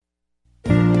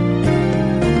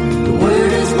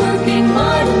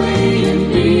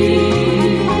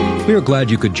We're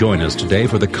glad you could join us today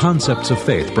for the Concepts of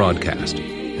Faith broadcast.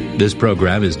 This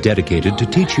program is dedicated to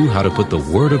teach you how to put the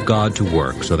Word of God to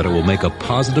work so that it will make a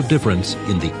positive difference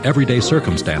in the everyday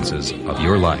circumstances of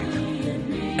your life.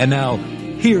 And now,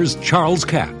 here's Charles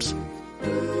Capps.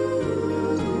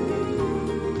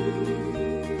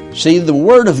 See, the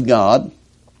Word of God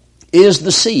is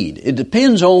the seed. It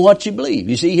depends on what you believe.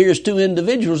 You see, here's two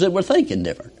individuals that were thinking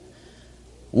different.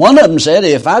 One of them said,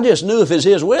 if I just knew if it's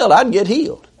His will, I'd get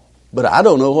healed. But I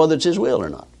don't know whether it's His will or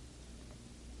not.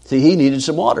 See, he needed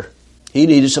some water. He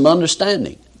needed some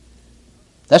understanding.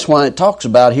 That's why it talks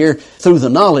about here through the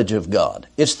knowledge of God.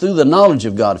 It's through the knowledge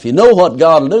of God. If you know what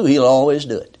God will do, He'll always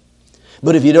do it.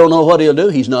 But if you don't know what He'll do,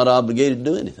 He's not obligated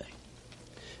to do anything.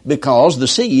 Because the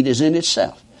seed is in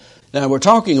itself. Now we're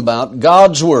talking about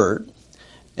God's Word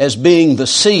as being the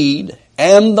seed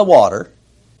and the water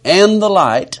and the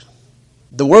light.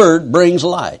 The Word brings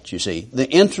light, you see.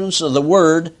 The entrance of the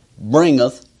Word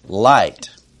bringeth light.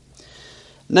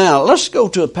 Now, let's go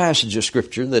to a passage of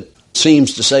Scripture that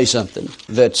seems to say something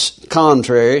that's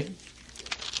contrary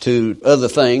to other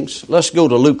things. Let's go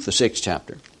to Luke, the 6th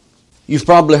chapter. You've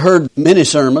probably heard many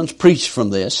sermons preached from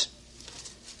this.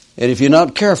 And if you're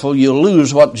not careful, you'll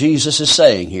lose what Jesus is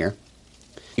saying here.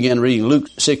 Again, reading Luke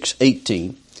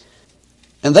 6:18.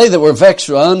 And they that were vexed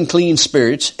with unclean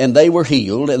spirits, and they were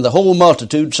healed, and the whole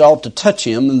multitude sought to touch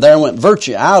Him, and there went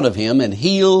virtue out of Him, and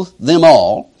healed them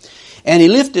all. And He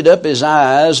lifted up His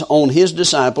eyes on His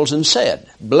disciples and said,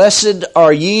 Blessed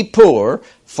are ye poor,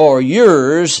 for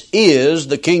yours is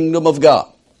the kingdom of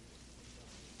God.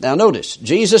 Now notice,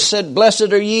 Jesus said,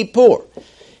 Blessed are ye poor.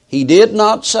 He did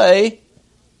not say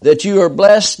that you are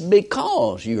blessed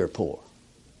because you are poor.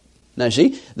 Now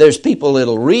see, there's people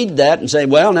that'll read that and say,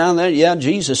 well, now, yeah,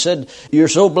 Jesus said you're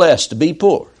so blessed to be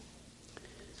poor.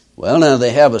 Well, now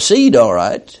they have a seed, all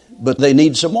right, but they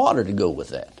need some water to go with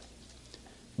that.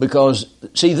 Because,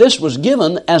 see, this was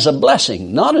given as a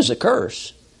blessing, not as a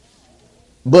curse.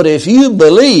 But if you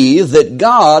believe that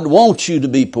God wants you to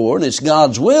be poor, and it's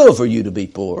God's will for you to be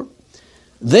poor,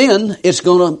 then it's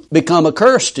going to become a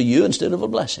curse to you instead of a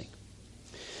blessing.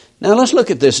 Now let's look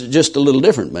at this just a little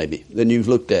different maybe than you've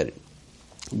looked at it.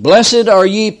 Blessed are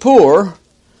ye poor.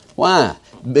 Why?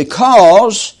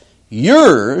 Because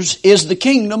yours is the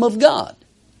kingdom of God.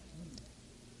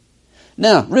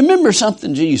 Now, remember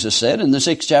something Jesus said in the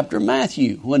 6th chapter of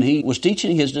Matthew when He was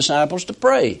teaching His disciples to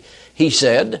pray. He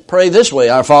said, pray this way,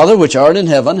 Our Father which art in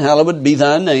heaven, hallowed be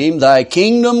Thy name. Thy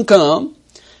kingdom come,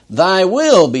 Thy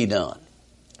will be done,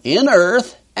 in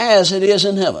earth as it is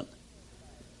in heaven.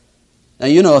 Now,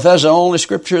 you know, if that's the only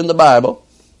scripture in the Bible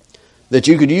that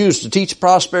you could use to teach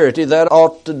prosperity, that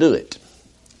ought to do it.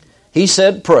 He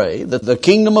said, pray that the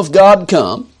kingdom of God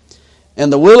come,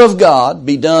 and the will of God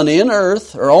be done in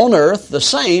earth or on earth the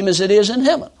same as it is in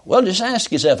heaven. Well, just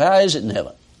ask yourself, how is it in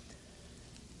heaven?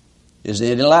 Is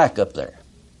there any lack up there?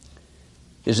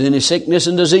 Is there any sickness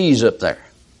and disease up there?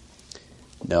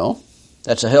 No.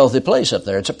 That's a healthy place up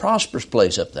there. It's a prosperous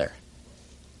place up there.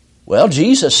 Well,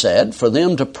 Jesus said for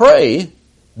them to pray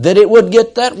that it would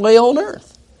get that way on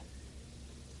earth.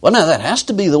 Well, now that has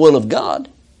to be the will of God.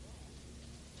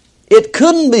 It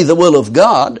couldn't be the will of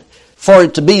God for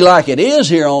it to be like it is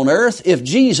here on earth if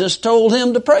Jesus told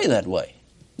him to pray that way.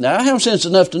 Now, I have sense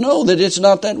enough to know that it's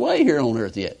not that way here on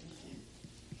earth yet.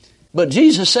 But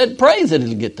Jesus said, pray that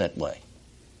it'll get that way.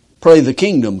 Pray the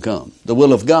kingdom come, the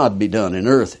will of God be done in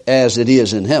earth as it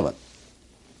is in heaven.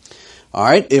 All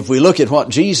right, if we look at what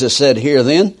Jesus said here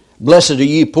then, blessed are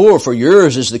ye poor, for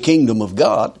yours is the kingdom of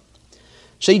God.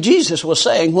 See, Jesus was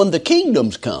saying when the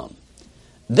kingdoms come,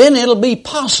 then it'll be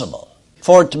possible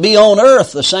for it to be on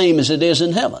earth the same as it is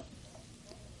in heaven.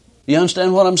 You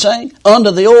understand what I'm saying?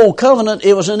 Under the old covenant,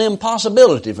 it was an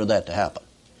impossibility for that to happen.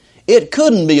 It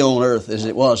couldn't be on earth as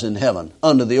it was in heaven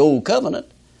under the old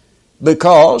covenant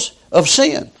because of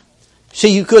sin.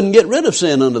 See, you couldn't get rid of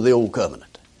sin under the old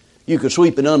covenant. You could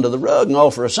sweep it under the rug and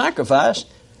offer a sacrifice,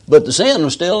 but the sin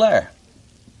was still there.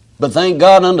 But thank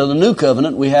God under the new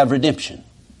covenant we have redemption.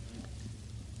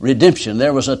 Redemption.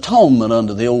 There was atonement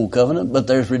under the old covenant, but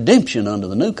there's redemption under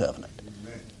the new covenant.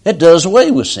 It does away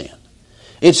with sin.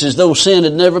 It's as though sin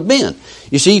had never been.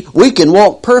 You see, we can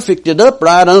walk perfect and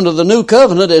upright under the new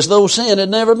covenant as though sin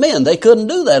had never been. They couldn't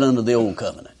do that under the old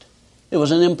covenant. It was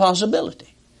an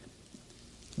impossibility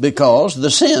because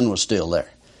the sin was still there.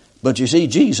 But you see,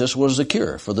 Jesus was the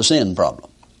cure for the sin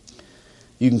problem.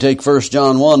 You can take 1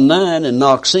 John 1:9 and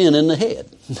knock sin in the head.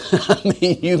 I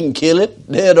mean, you can kill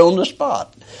it dead on the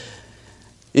spot.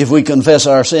 If we confess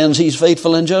our sins, He's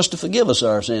faithful and just to forgive us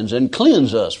our sins and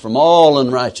cleanse us from all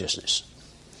unrighteousness.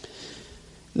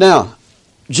 Now,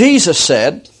 Jesus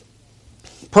said,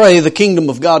 pray the kingdom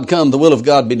of God come, the will of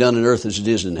God be done in earth as it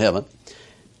is in heaven.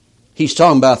 He's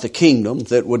talking about the kingdom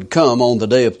that would come on the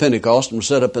day of Pentecost and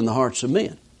set up in the hearts of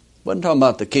men. Wasn't talking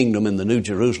about the kingdom in the New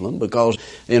Jerusalem, because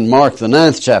in Mark the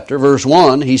 9th chapter, verse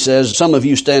 1, he says, some of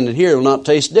you standing here will not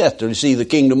taste death till you see the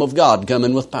kingdom of God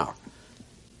coming with power.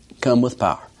 Come with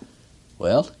power.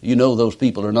 Well, you know those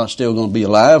people are not still going to be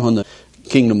alive when the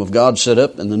kingdom of God set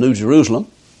up in the New Jerusalem.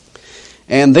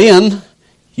 And then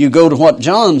you go to what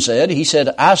John said. He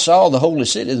said, I saw the holy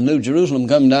city, the New Jerusalem,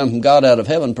 coming down from God out of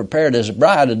heaven, prepared as a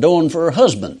bride adorned for her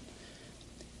husband.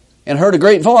 And heard a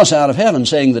great voice out of heaven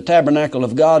saying, the tabernacle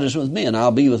of God is with men.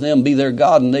 I'll be with them, be their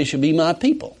God, and they shall be my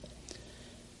people.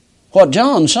 What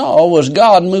John saw was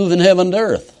God moving heaven to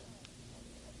earth.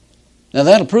 Now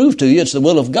that'll prove to you it's the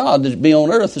will of God that it be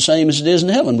on earth the same as it is in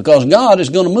heaven, because God is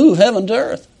going to move heaven to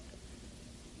earth.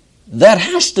 That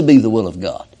has to be the will of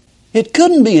God. It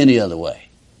couldn't be any other way,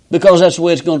 because that's the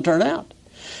way it's going to turn out.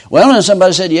 Well, and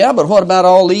somebody said, yeah, but what about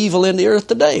all the evil in the earth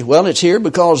today? Well, it's here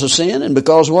because of sin and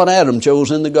because of what Adam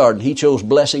chose in the garden. He chose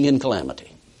blessing and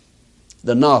calamity,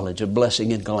 the knowledge of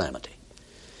blessing and calamity.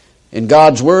 And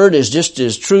God's word is just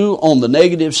as true on the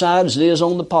negative side as it is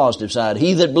on the positive side.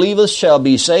 He that believeth shall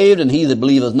be saved, and he that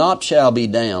believeth not shall be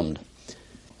damned.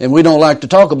 And we don't like to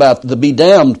talk about the be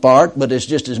damned part, but it's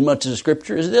just as much as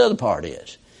Scripture as the other part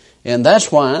is. And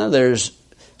that's why there's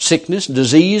sickness,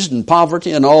 disease, and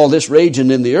poverty, and all this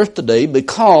raging in the earth today,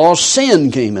 because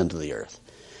sin came into the earth.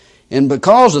 And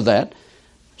because of that,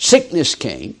 sickness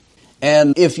came.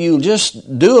 And if you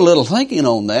just do a little thinking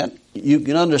on that, you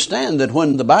can understand that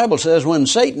when the Bible says when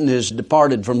Satan is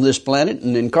departed from this planet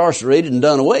and incarcerated and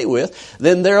done away with,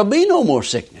 then there'll be no more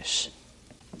sickness.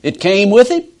 It came with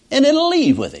him, and it'll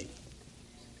leave with him.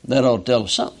 That ought to tell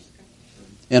us something.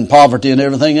 And poverty and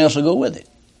everything else will go with it.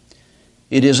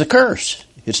 It is a curse.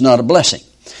 It's not a blessing.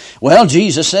 Well,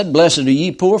 Jesus said, blessed are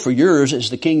ye poor, for yours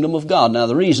is the kingdom of God. Now,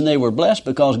 the reason they were blessed,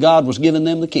 because God was giving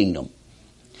them the kingdom.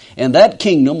 And that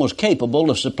kingdom was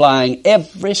capable of supplying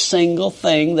every single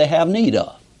thing they have need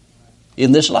of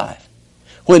in this life.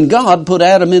 When God put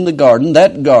Adam in the garden,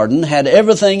 that garden had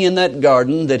everything in that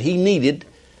garden that he needed.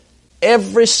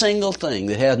 Every single thing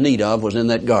that he had need of was in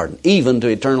that garden, even to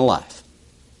eternal life.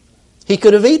 He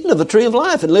could have eaten of the tree of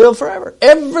life and lived forever.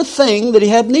 Everything that he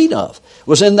had need of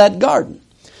was in that garden.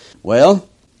 Well,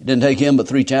 it didn't take him but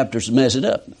 3 chapters to mess it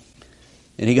up.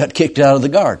 And he got kicked out of the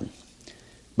garden.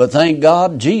 But thank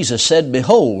God, Jesus said,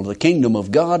 behold, the kingdom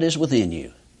of God is within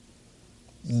you.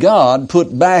 God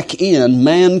put back in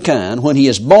mankind, when he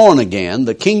is born again,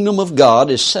 the kingdom of God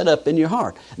is set up in your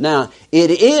heart. Now, it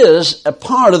is a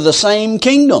part of the same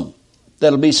kingdom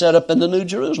that'll be set up in the New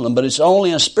Jerusalem, but it's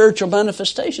only a spiritual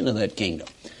manifestation of that kingdom.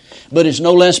 But it's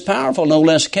no less powerful, no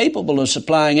less capable of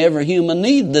supplying every human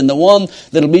need than the one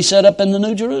that'll be set up in the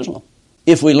New Jerusalem,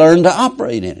 if we learn to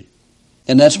operate in it.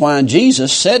 And that's why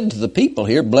Jesus said to the people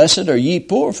here, blessed are ye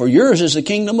poor, for yours is the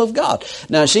kingdom of God.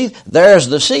 Now see, there's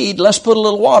the seed. Let's put a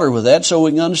little water with that so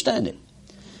we can understand it.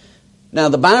 Now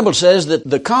the Bible says that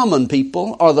the common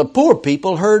people, or the poor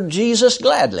people, heard Jesus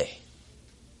gladly.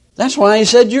 That's why he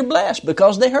said you're blessed,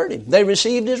 because they heard him. They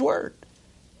received his word.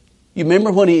 You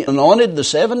remember when he anointed the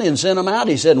 70 and sent them out,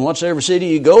 he said, in whatsoever city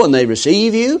you go and they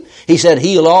receive you, he said,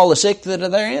 heal all the sick that are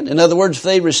therein. In other words, if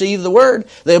they receive the word,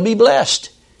 they'll be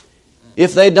blessed.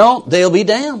 If they don't, they'll be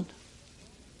damned.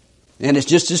 And it's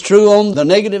just as true on the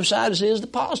negative side as it is the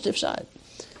positive side.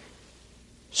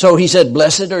 So he said,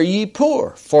 blessed are ye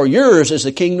poor, for yours is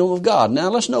the kingdom of God. Now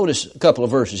let's notice a couple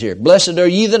of verses here. Blessed are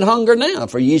ye that hunger now,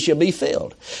 for ye shall be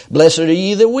filled. Blessed are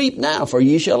ye that weep now, for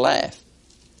ye shall laugh.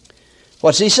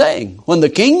 What's he saying? When the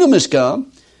kingdom has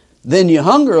come, then your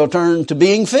hunger will turn to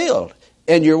being filled,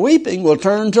 and your weeping will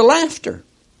turn to laughter.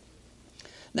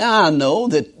 Now I know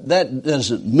that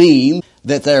doesn't mean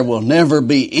that there will never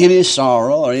be any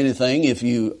sorrow or anything if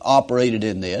you operated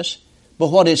in this.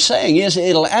 But what it's saying is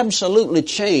it'll absolutely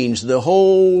change the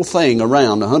whole thing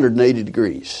around 180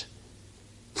 degrees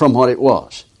from what it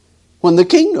was when the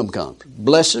kingdom comes.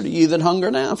 Blessed are ye that hunger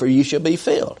now, for ye shall be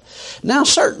filled. Now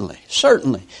certainly,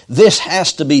 this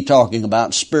has to be talking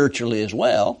about spiritually as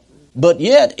well, but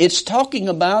yet it's talking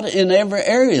about it in every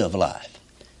area of life.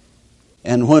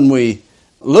 And when we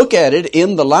look at it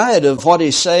in the light of what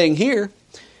he's saying here,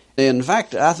 in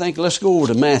fact, I think let's go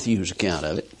over to Matthew's account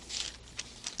of it.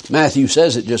 Matthew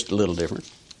says it just a little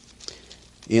different.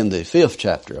 In the 5th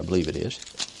chapter, I believe it is.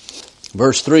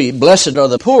 Verse 3, blessed are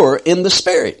the poor in the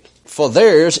spirit, for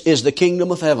theirs is the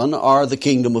kingdom of heaven, or the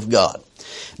kingdom of God.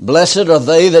 Blessed are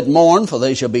they that mourn, for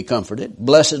they shall be comforted.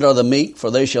 Blessed are the meek, for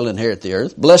they shall inherit the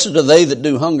earth. Blessed are they that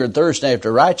do hunger and thirst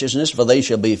after righteousness, for they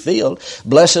shall be filled.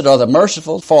 Blessed are the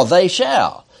merciful, for they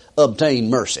shall obtain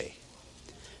mercy.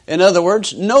 In other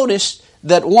words, notice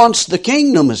that once the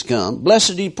kingdom has come,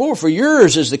 blessed are ye poor, for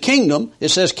yours is the kingdom. It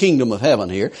says kingdom of heaven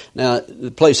here. Now,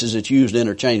 the places it's used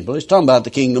interchangeably, it's talking about the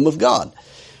kingdom of God.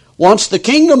 Once the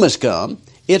kingdom has come,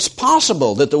 it's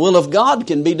possible that the will of God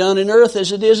can be done in earth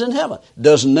as it is in heaven.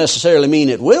 Doesn't necessarily mean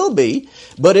it will be,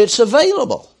 but it's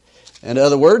available. In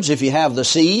other words, if you have the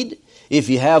seed, if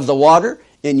you have the water,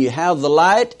 and you have the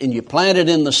light, and you plant it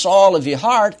in the soil of your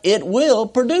heart, it will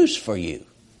produce for you.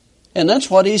 And that's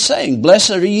what he's saying.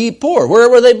 Blessed are ye poor. Where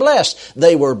were they blessed?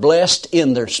 They were blessed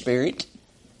in their spirit,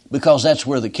 because that's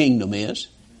where the kingdom is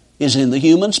in the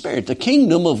human spirit. The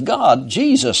kingdom of God,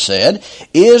 Jesus said,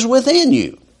 is within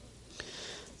you.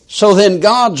 So then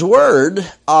God's word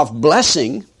of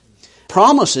blessing,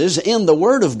 promises in the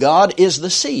word of God is the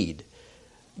seed.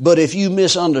 But if you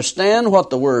misunderstand what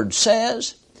the word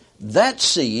says, that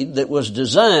seed that was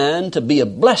designed to be a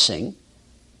blessing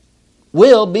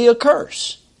will be a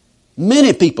curse.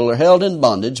 Many people are held in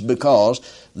bondage because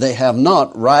they have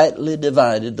not rightly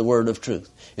divided the word of truth.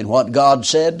 And what God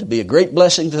said to be a great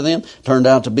blessing to them turned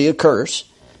out to be a curse,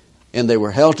 and they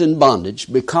were held in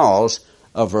bondage because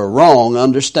of a wrong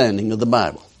understanding of the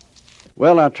Bible.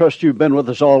 Well, I trust you've been with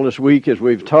us all this week as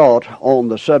we've taught on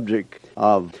the subject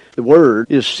of the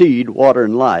Word is seed, water,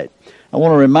 and light. I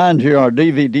want to remind you our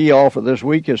DVD offer this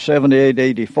week is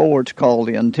 $78.84. It's called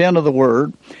The Intent of the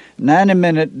Word,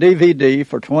 90-minute DVD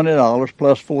for $20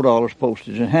 plus $4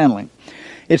 postage and handling.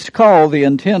 It's called The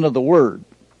Intent of the Word.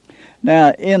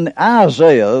 Now, in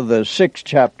Isaiah, the 6th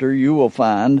chapter, you will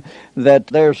find that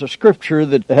there's a scripture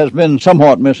that has been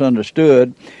somewhat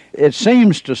misunderstood. It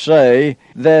seems to say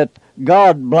that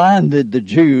God blinded the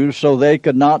Jews so they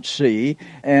could not see,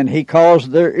 and He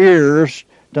caused their ears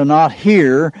to not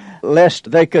hear, lest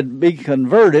they could be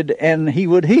converted and He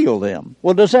would heal them.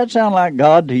 Well, does that sound like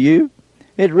God to you?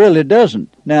 It really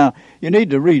doesn't. Now, you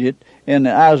need to read it in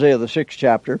Isaiah the 6th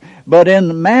chapter. But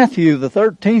in Matthew the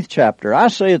 13th chapter, I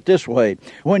say it this way.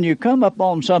 When you come up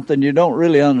on something you don't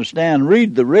really understand,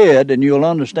 read the red and you'll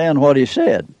understand what He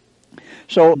said.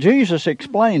 So Jesus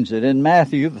explains it in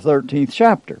Matthew the 13th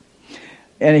chapter.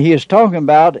 And He is talking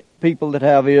about people that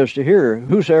have ears to hear.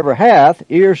 Whosoever hath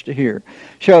ears to hear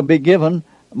shall be given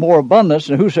more abundance,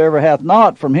 and whosoever hath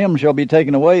not, from him shall be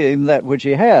taken away even that which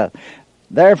he hath.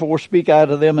 Therefore speak I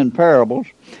to them in parables.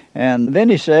 And then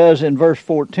He says in verse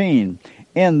 14,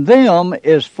 in them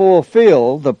is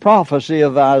fulfilled the prophecy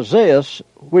of Isaiah,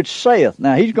 which saith.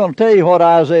 Now He's going to tell you what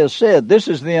Isaiah said. This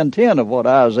is the intent of what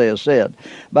Isaiah said.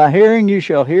 By hearing you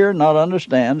shall hear, not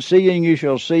understand. Seeing you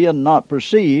shall see, and not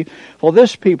perceive. For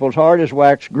this people's heart is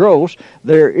waxed gross.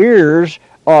 Their ears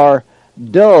are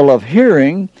dull of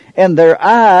hearing, and their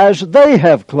eyes they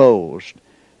have closed.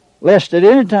 Lest at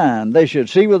any time they should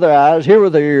see with their eyes, hear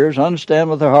with their ears,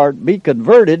 understand with their heart, be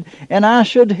converted, and I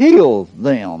should heal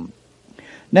them.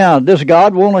 Now, does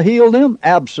God want to heal them?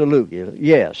 Absolutely,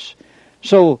 yes.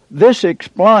 So this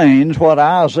explains what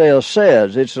Isaiah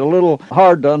says. It's a little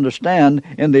hard to understand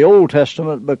in the Old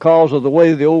Testament because of the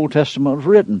way the Old Testament was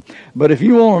written. But if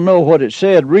you want to know what it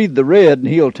said, read the red and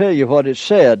He'll tell you what it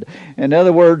said. In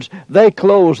other words, they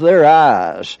closed their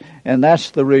eyes, and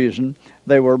that's the reason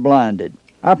they were blinded.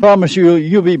 I promise you,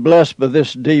 you'll be blessed by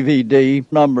this DVD,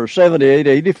 number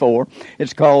 7884.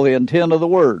 It's called The Intent of the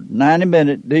Word,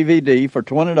 90-minute DVD for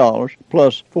 $20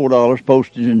 plus $4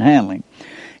 postage and handling.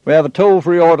 We have a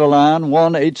toll-free order line,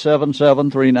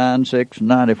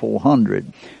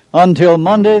 1-877-396-9400. Until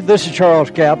Monday, this is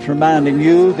Charles Capps reminding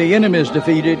you the enemy is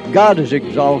defeated, God is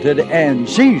exalted, and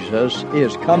Jesus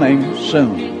is coming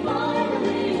soon.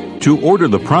 To order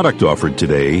the product offered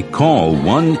today, call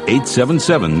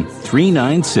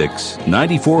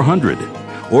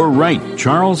 1-877-396-9400 or write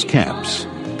Charles Capps,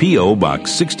 P.O.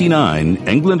 Box 69,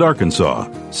 England, Arkansas,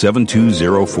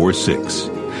 72046.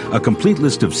 A complete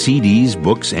list of CDs,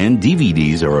 books, and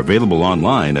DVDs are available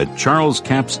online at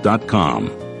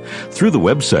charlescapps.com. Through the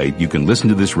website, you can listen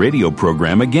to this radio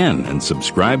program again and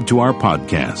subscribe to our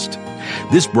podcast.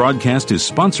 This broadcast is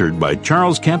sponsored by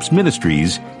Charles Capps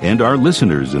Ministries and our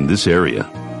listeners in this area.